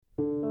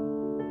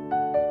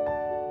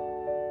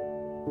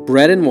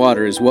Bread and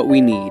water is what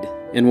we need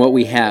and what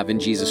we have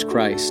in Jesus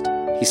Christ.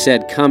 He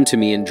said, "Come to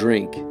me and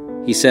drink."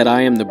 He said,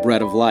 "I am the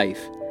bread of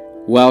life."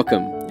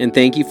 Welcome, and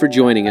thank you for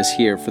joining us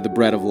here for the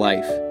Bread of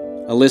Life,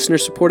 a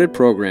listener-supported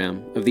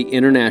program of the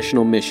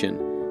International Mission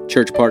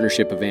Church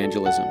Partnership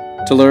Evangelism.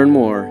 To learn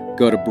more,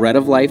 go to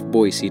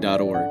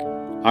breadoflifeboise.org.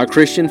 Our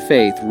Christian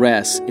faith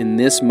rests in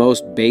this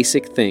most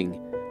basic thing: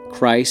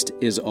 Christ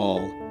is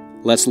all.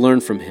 Let's learn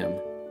from Him.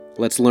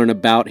 Let's learn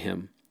about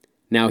Him.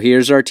 Now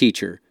here's our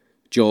teacher,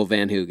 Joel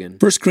Van Hoogen.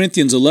 1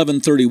 Corinthians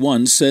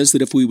 11:31 says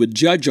that if we would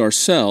judge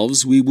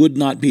ourselves, we would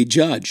not be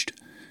judged.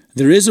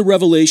 There is a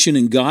revelation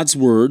in God's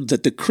Word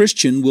that the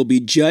Christian will be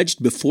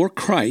judged before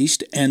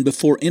Christ and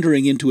before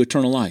entering into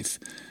eternal life.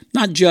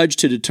 Not judged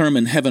to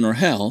determine heaven or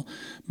hell,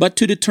 but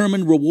to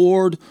determine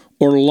reward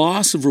or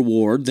loss of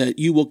reward that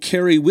you will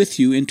carry with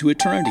you into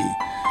eternity.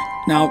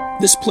 Now,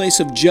 this place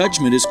of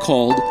judgment is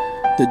called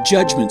the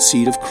judgment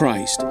seat of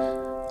Christ.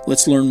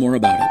 Let's learn more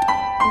about it.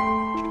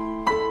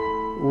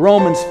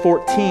 Romans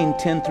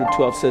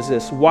 14:10-12 says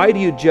this: "Why do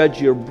you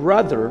judge your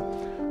brother?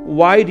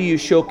 Why do you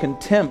show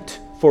contempt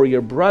for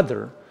your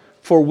brother?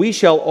 For we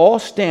shall all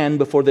stand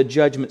before the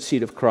judgment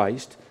seat of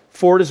Christ.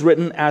 For it is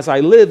written, 'As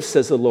I live,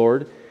 says the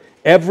Lord,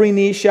 every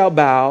knee shall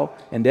bow,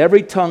 and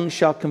every tongue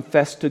shall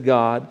confess to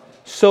God.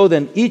 So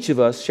then each of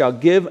us shall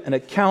give an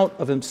account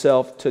of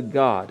himself to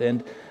God.'"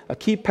 And a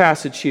key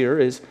passage here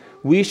is,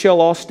 "We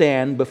shall all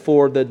stand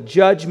before the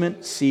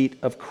judgment seat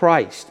of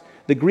Christ."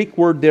 The Greek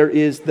word there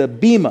is the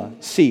bema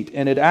seat,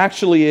 and it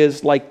actually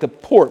is like the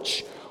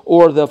porch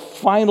or the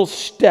final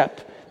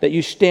step that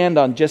you stand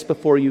on just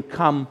before you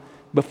come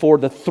before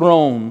the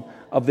throne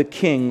of the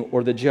king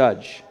or the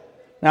judge.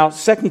 Now,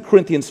 2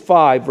 Corinthians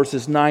 5,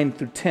 verses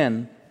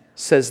 9-10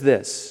 says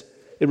this.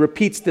 It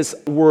repeats this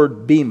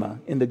word bema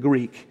in the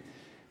Greek.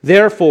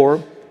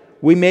 "Therefore,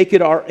 we make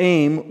it our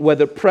aim,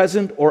 whether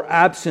present or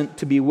absent,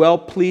 to be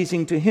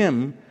well-pleasing to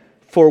Him,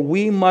 for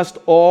we must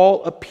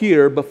all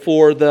appear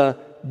before the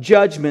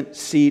judgment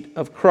seat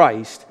of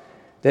Christ,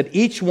 that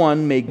each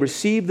one may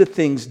receive the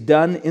things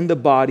done in the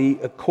body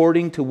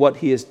according to what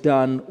he has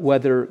done,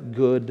 whether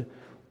good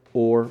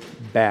or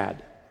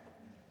bad."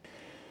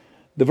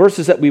 The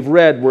verses that we've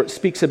read where it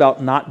speaks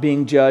about not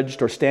being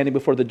judged or standing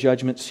before the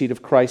judgment seat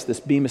of Christ, this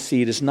bema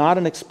seat, is not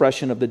an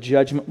expression of the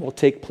judgment will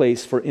take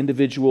place for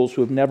individuals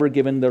who have never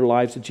given their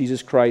lives to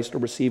Jesus Christ or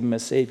received Him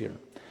as Savior.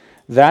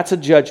 That's a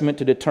judgment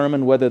to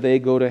determine whether they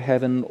go to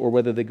heaven or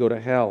whether they go to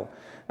hell.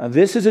 Now,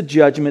 this is a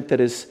judgment that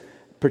is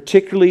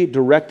particularly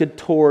directed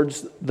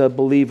towards the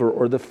believer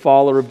or the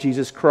follower of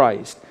Jesus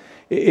Christ.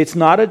 It's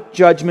not a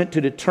judgment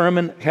to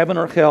determine heaven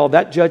or hell.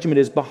 That judgment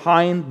is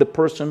behind the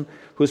person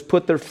who has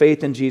put their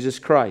faith in Jesus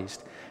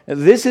Christ.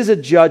 This is a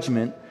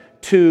judgment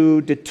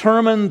to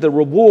determine the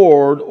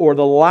reward or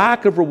the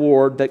lack of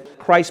reward that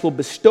Christ will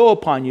bestow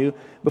upon you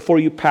before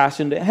you pass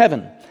into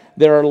heaven.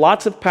 There are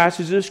lots of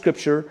passages of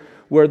Scripture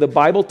where the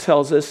Bible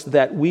tells us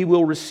that we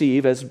will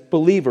receive, as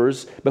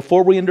believers,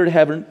 before we enter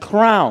heaven,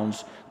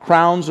 crowns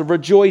of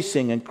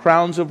rejoicing and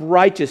crowns of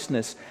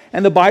righteousness.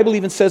 And the Bible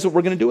even says what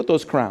we're going to do with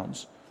those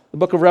crowns. The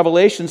book of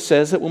Revelation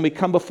says that when we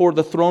come before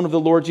the throne of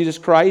the Lord Jesus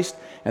Christ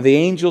and the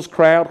angels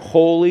cry out,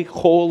 "Holy,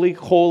 holy,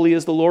 holy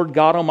is the Lord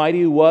God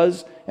Almighty, who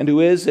was and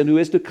who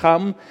is to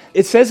come,"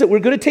 it says that we're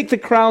going to take the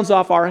crowns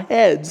off our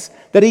heads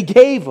that He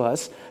gave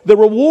us, the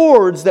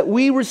rewards that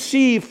we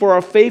receive for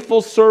our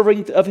faithful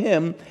serving of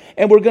Him,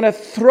 and we're going to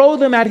throw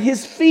them at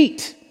His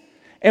feet.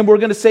 And we're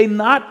going to say,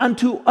 "Not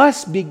unto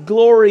us be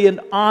glory and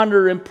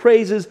honor and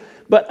praises,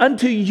 but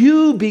unto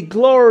you be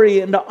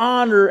glory and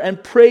honor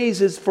and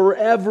praises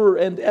forever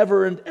and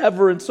ever and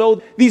ever." And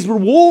so these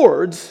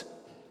rewards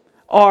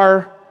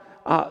are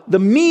the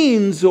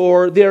means,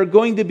 or they're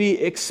going to be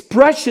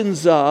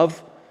expressions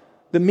of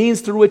the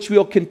means through which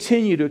we'll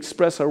continue to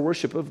express our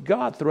worship of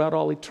God throughout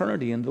all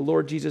eternity in the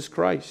Lord Jesus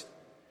Christ.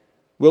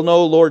 We'll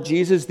know, Lord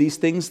Jesus, these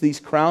things,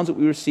 these crowns that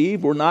we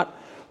receive were not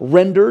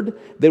rendered.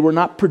 They were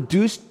not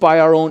produced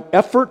by our own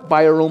effort,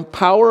 by our own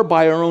power,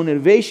 by our own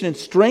innovation and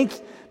strength,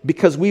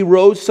 because we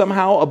rose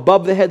somehow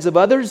above the heads of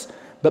others,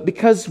 but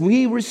because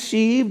we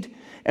received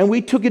and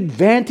we took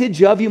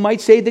advantage of, you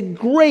might say, the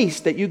grace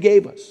that you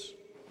gave us.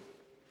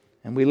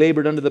 And we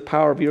labored under the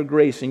power of your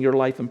grace and your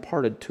life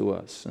imparted to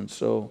us. And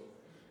so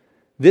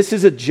this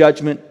is a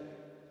judgment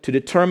to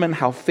determine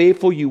how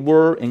faithful you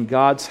were in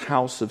God's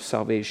house of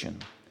salvation.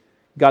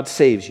 God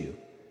saves you.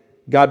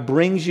 God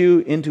brings you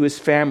into His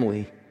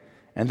family,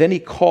 and then He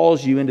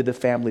calls you into the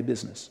family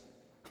business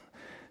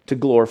to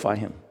glorify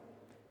Him,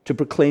 to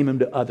proclaim Him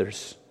to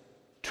others,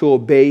 to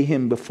obey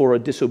Him before a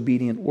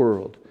disobedient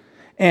world.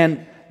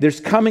 And there's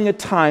coming a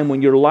time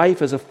when your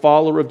life as a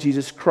follower of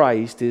Jesus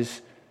Christ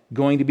is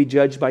going to be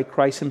judged by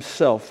Christ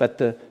Himself at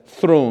the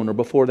throne or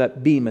before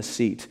that bema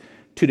seat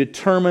to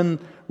determine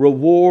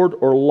reward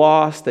or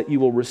loss that you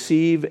will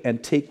receive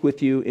and take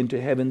with you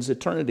into heaven's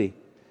eternity.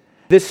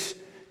 This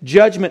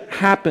judgment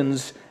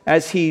happens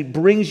as He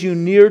brings you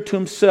near to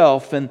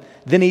Himself, and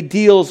then He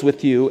deals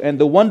with you. And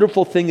the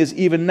wonderful thing is,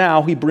 even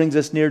now, He brings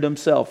us near to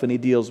Himself and He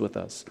deals with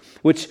us.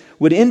 Which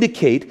would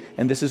indicate,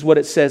 and this is what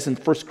it says in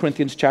 1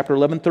 Corinthians chapter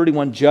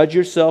 11:31, judge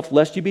yourself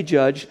lest you be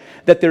judged,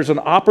 that there's an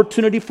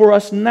opportunity for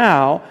us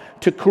now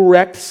to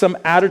correct some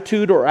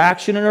attitude or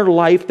action in our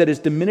life that is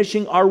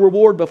diminishing our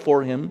reward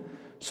before Him,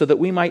 so that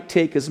we might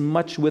take as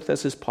much with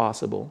us as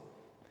possible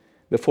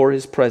before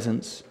His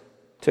presence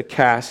to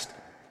cast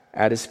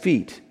at His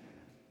feet.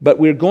 But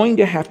we're going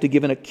to have to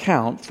give an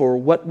account for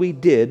what we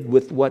did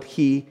with what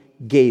He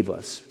gave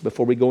us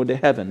before we go into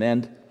heaven.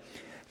 And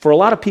for a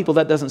lot of people,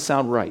 that doesn't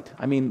sound right.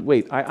 I mean,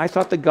 wait, I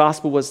thought the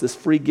gospel was this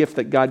free gift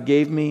that God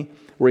gave me,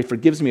 where He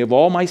forgives me of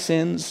all my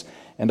sins,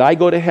 and I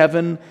go to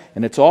heaven,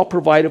 and it's all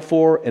provided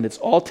for, and it's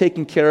all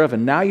taken care of,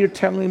 and now you're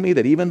telling me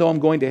that even though I'm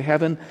going to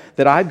heaven,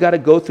 that I've got to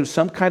go through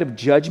some kind of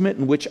judgment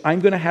in which I'm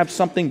going to have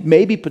something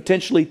maybe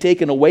potentially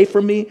taken away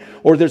from me,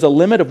 or there's a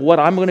limit of what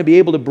I'm going to be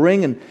able to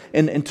bring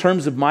in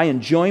terms of my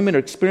enjoyment or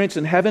experience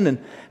in heaven, and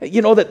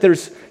you know that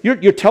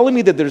you're telling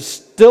me that there's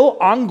still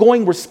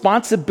ongoing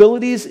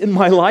responsibilities in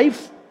my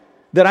life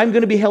that I'm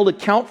going to be held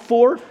account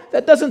for?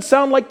 That doesn't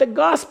sound like the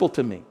gospel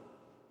to me.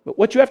 But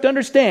what you have to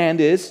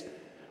understand is,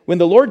 when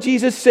the Lord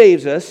Jesus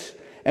saves us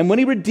and when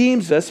He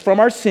redeems us from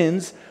our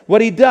sins, what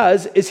He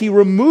does is He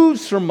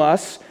removes from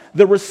us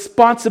the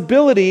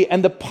responsibility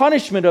and the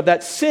punishment of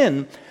that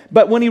sin.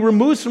 But when He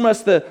removes from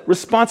us the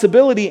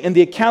responsibility and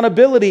the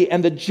accountability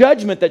and the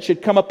judgment that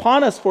should come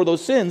upon us for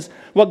those sins,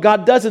 what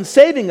God does in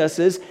saving us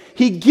is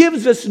He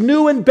gives us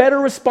new and better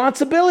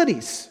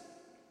responsibilities.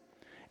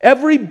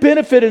 Every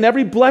benefit and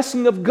every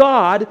blessing of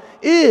God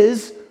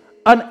is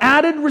an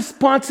added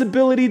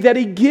responsibility that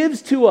He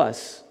gives to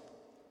us.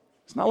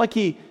 It's not like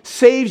He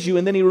saves you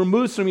and then He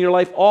removes from your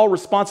life all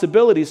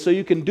responsibilities so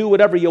you can do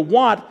whatever you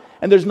want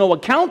and there's no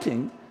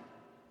accounting.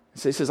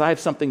 So He says, I have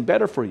something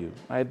better for you.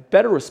 I have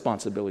better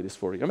responsibilities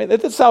for you. I mean,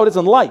 that's how it is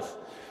in life.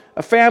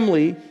 A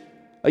family,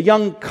 a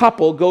young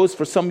couple goes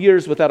for some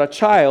years without a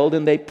child,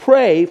 and they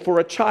pray for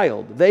a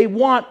child. They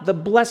want the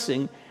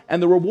blessing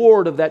and the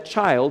reward of that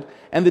child,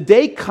 and the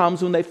day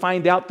comes when they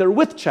find out they're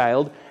with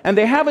child, and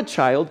they have a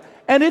child,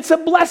 and it's a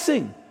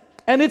blessing,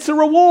 and it's a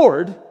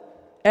reward,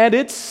 and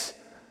it's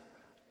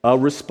a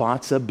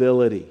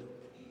responsibility.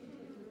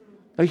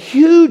 A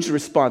huge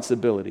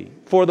responsibility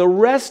for the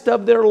rest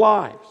of their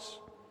lives.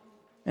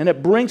 And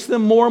it brings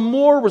them more and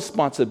more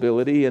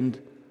responsibility, and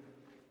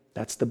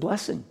that's the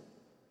blessing.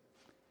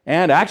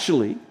 And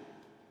actually,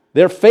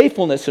 their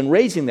faithfulness in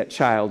raising that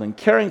child and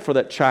caring for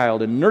that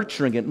child and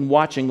nurturing it and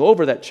watching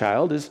over that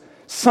child is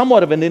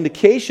somewhat of an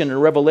indication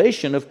and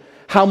revelation of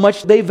how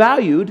much they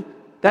valued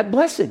that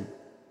blessing.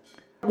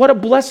 What a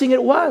blessing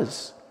it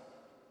was.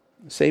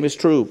 The same is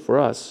true for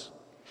us.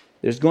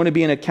 There's going to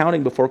be an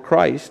accounting before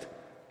Christ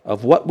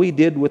of what we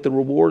did with the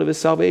reward of His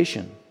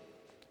salvation.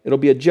 It'll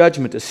be a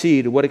judgment to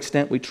see to what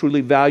extent we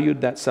truly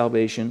valued that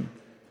salvation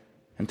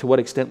and to what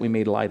extent we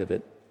made light of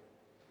it.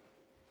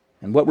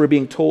 And what we're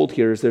being told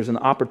here is there's an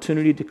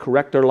opportunity to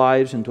correct our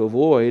lives and to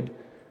avoid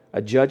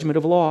a judgment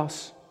of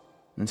loss.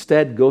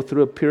 Instead, go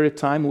through a period of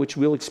time in which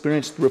we'll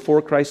experience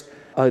before Christ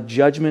a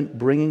judgment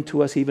bringing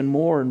to us even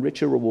more and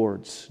richer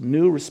rewards,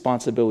 new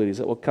responsibilities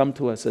that will come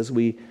to us as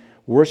we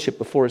worship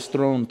before His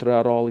throne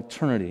throughout all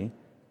eternity.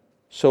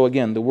 So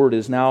again, the word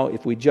is now,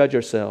 if we judge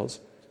ourselves,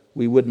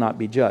 we would not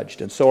be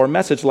judged. And so our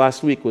message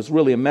last week was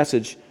really a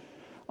message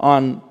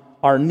on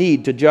our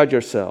need to judge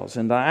ourselves.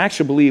 And I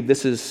actually believe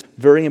this is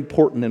very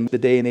important in the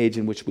day and age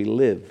in which we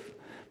live.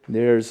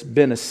 There's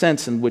been a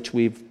sense in which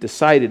we've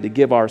decided to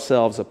give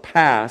ourselves a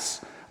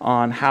pass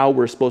on how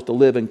we're supposed to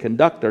live and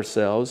conduct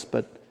ourselves,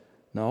 but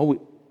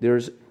no,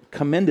 there's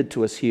commended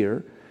to us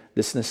here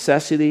this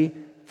necessity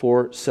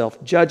for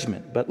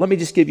self-judgment. But let me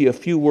just give you a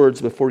few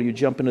words before you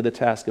jump into the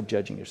task of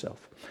judging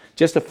yourself.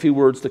 Just a few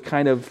words to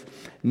kind of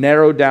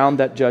narrow down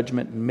that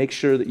judgment and make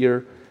sure that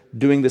you're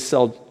doing the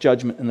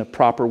self-judgment in the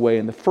proper way.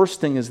 And the first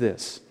thing is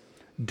this: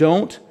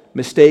 don't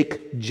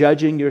mistake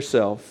judging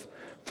yourself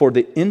for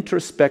the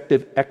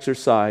introspective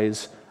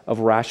exercise of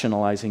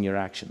rationalizing your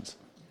actions.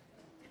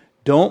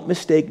 Don't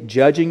mistake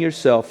judging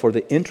yourself for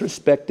the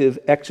introspective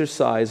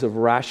exercise of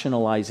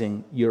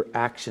rationalizing your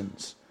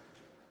actions.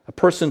 A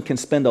person can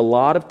spend a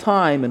lot of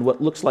time in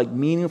what looks like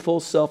meaningful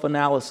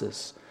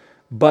self-analysis,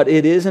 but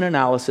it is an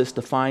analysis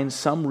to find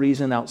some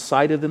reason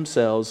outside of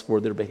themselves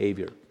for their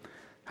behavior.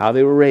 How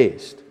they were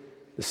raised,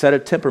 the set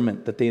of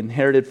temperament that they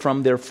inherited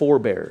from their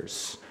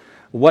forebears,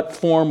 what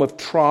form of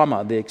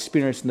trauma they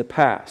experienced in the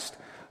past,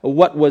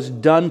 what was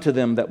done to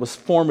them that was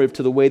formative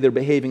to the way they're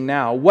behaving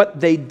now, what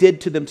they did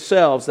to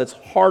themselves that's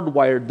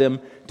hardwired them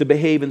to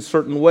behave in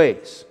certain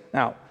ways.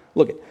 Now,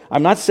 look,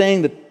 I'm not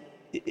saying that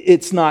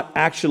it's not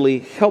actually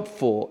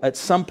helpful at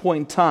some point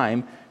in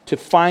time to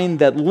find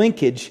that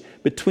linkage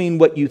between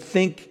what you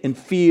think and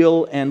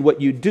feel and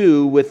what you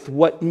do with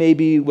what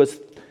maybe was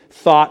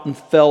thought and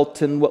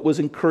felt and what was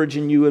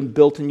encouraging you and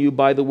built in you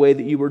by the way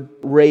that you were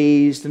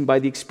raised and by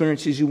the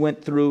experiences you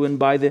went through and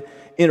by the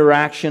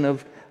interaction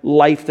of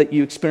life that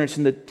you experienced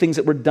and the things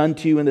that were done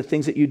to you and the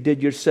things that you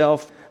did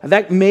yourself.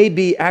 That may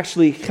be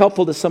actually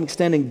helpful to some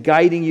extent in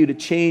guiding you to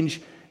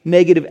change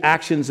negative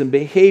actions and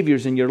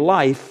behaviors in your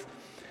life.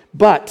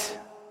 But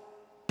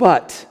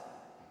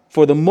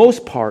for the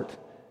most part,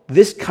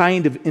 this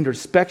kind of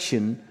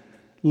introspection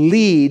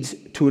leads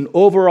to an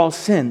overall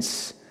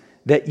sense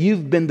that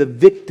you've been the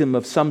victim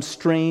of some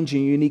strange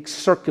and unique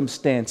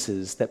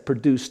circumstances that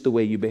produce the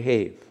way you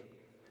behave.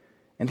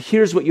 And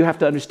here's what you have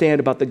to understand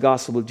about the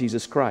gospel of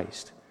Jesus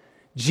Christ.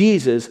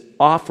 Jesus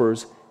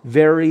offers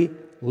very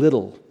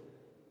little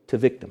to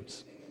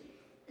victims.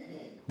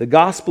 The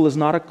gospel is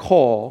not a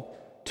call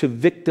to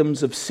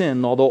victims of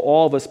sin, although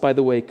all of us, by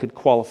the way, could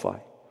qualify.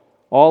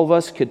 All of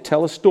us could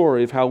tell a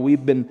story of how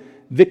we've been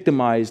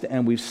victimized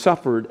and we've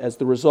suffered as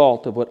the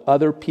result of what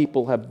other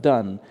people have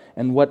done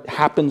and what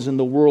happens in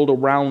the world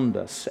around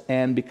us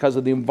and because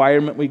of the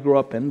environment we grew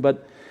up in.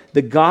 But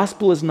the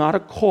gospel is not a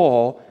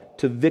call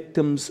to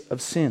victims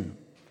of sin.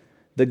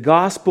 The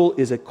gospel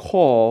is a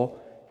call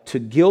to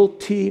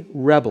guilty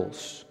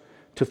rebels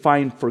to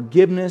find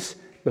forgiveness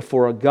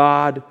before a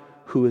God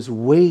who is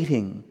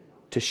waiting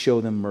to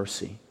show them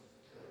mercy.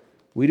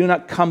 We do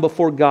not come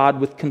before God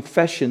with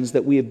confessions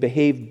that we have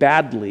behaved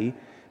badly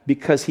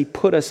because He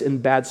put us in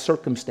bad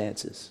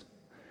circumstances.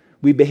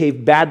 We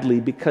behave badly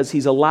because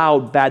He's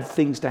allowed bad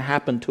things to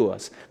happen to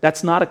us.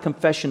 That's not a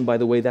confession, by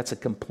the way, that's a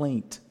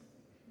complaint.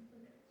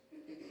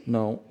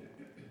 No.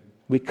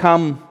 We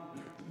come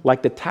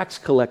like the tax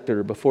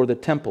collector before the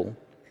temple,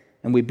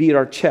 and we beat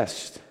our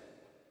chest,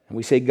 and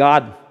we say,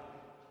 God,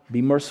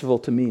 be merciful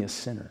to me, a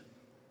sinner.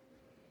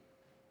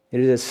 It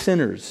is as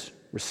sinners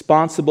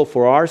responsible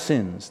for our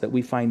sins that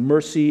we find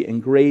mercy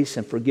and grace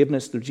and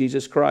forgiveness through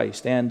Jesus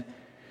Christ. And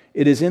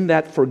it is in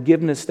that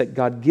forgiveness that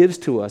God gives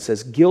to us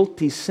as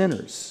guilty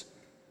sinners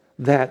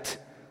that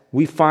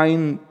we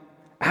find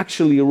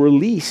actually a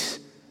release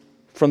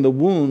from the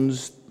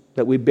wounds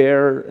that we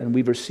bear and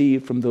we've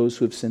received from those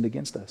who have sinned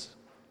against us.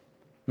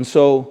 And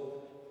so,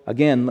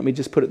 again, let me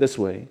just put it this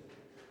way.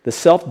 The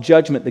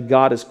self-judgment that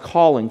God is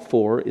calling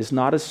for is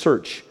not a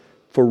search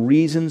for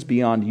reasons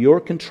beyond your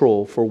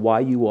control for why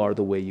you are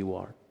the way you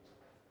are.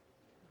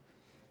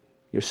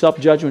 Your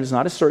self-judgment is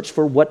not a search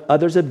for what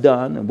others have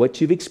done and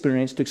what you've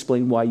experienced to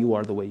explain why you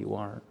are the way you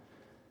are.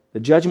 The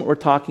judgment we're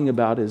talking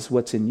about is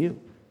what's in you,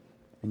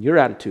 and your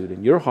attitude,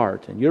 and your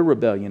heart, and your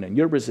rebellion, and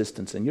your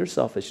resistance, and your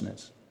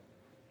selfishness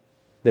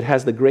that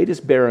has the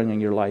greatest bearing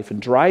in your life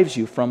and drives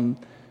you from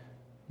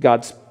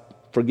God's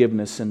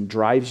forgiveness and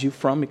drives you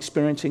from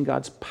experiencing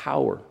God's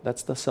power.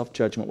 That's the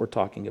self-judgment we're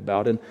talking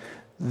about. And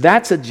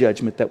that's a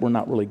judgment that we're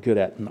not really good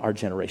at in our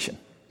generation.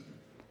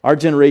 Our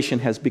generation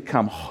has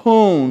become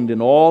honed in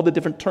all the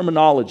different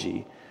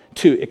terminology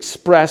to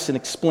express and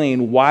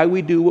explain why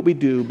we do what we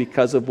do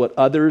because of what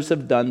others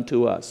have done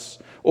to us,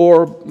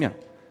 or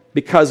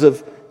because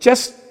of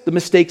just the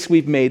mistakes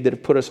we've made that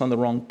have put us on the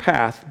wrong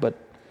path. But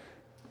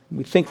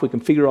we think we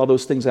can figure all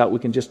those things out. We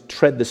can just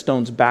tread the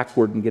stones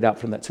backward and get out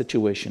from that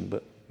situation.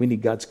 But we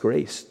need God's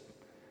grace.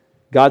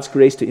 God's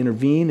grace to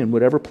intervene in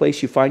whatever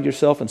place you find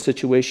yourself in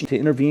situation, to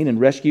intervene and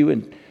rescue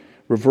and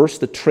reverse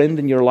the trend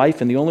in your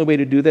life. And the only way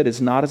to do that is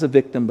not as a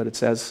victim, but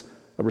it's as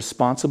a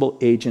responsible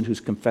agent who's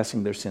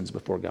confessing their sins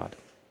before God.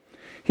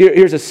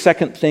 Here's a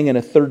second thing and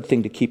a third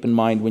thing to keep in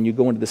mind when you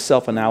go into the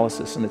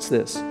self-analysis, and it's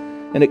this.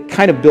 And it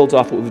kind of builds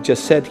off what we've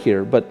just said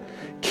here, but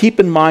keep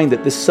in mind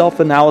that this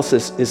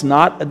self-analysis is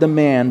not a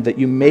demand that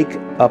you make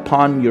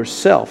upon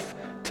yourself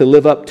to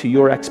live up to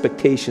your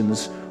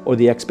expectations or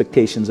the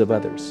expectations of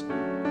others.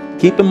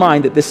 Keep in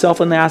mind that this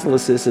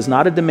self-analysis is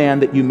not a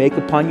demand that you make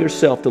upon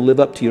yourself to live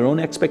up to your own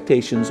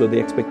expectations or the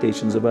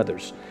expectations of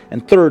others.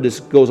 And third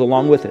goes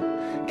along with it.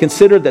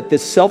 Consider that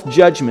this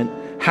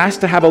self-judgment has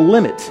to have a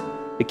limit.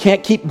 It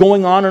can't keep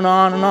going on and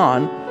on and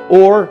on,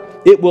 or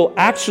it will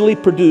actually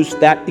produce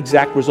that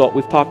exact result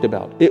we've talked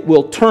about. It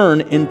will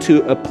turn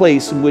into a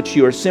place in which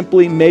you are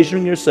simply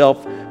measuring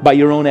yourself by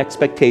your own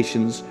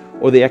expectations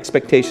or the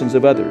expectations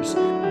of others.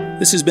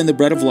 This has been The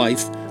Bread of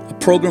Life, a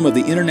program of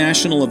the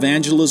International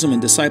Evangelism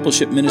and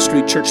Discipleship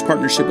Ministry Church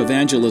Partnership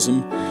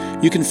Evangelism.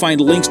 You can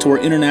find links to our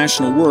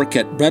international work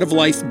at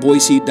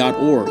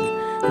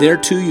breadoflifeboise.org. There,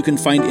 too, you can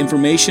find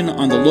information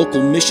on the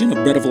local mission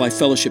of Bread of Life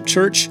Fellowship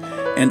Church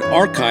and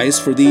archives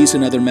for these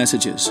and other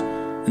messages.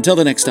 Until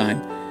the next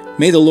time,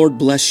 may the Lord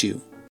bless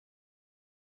you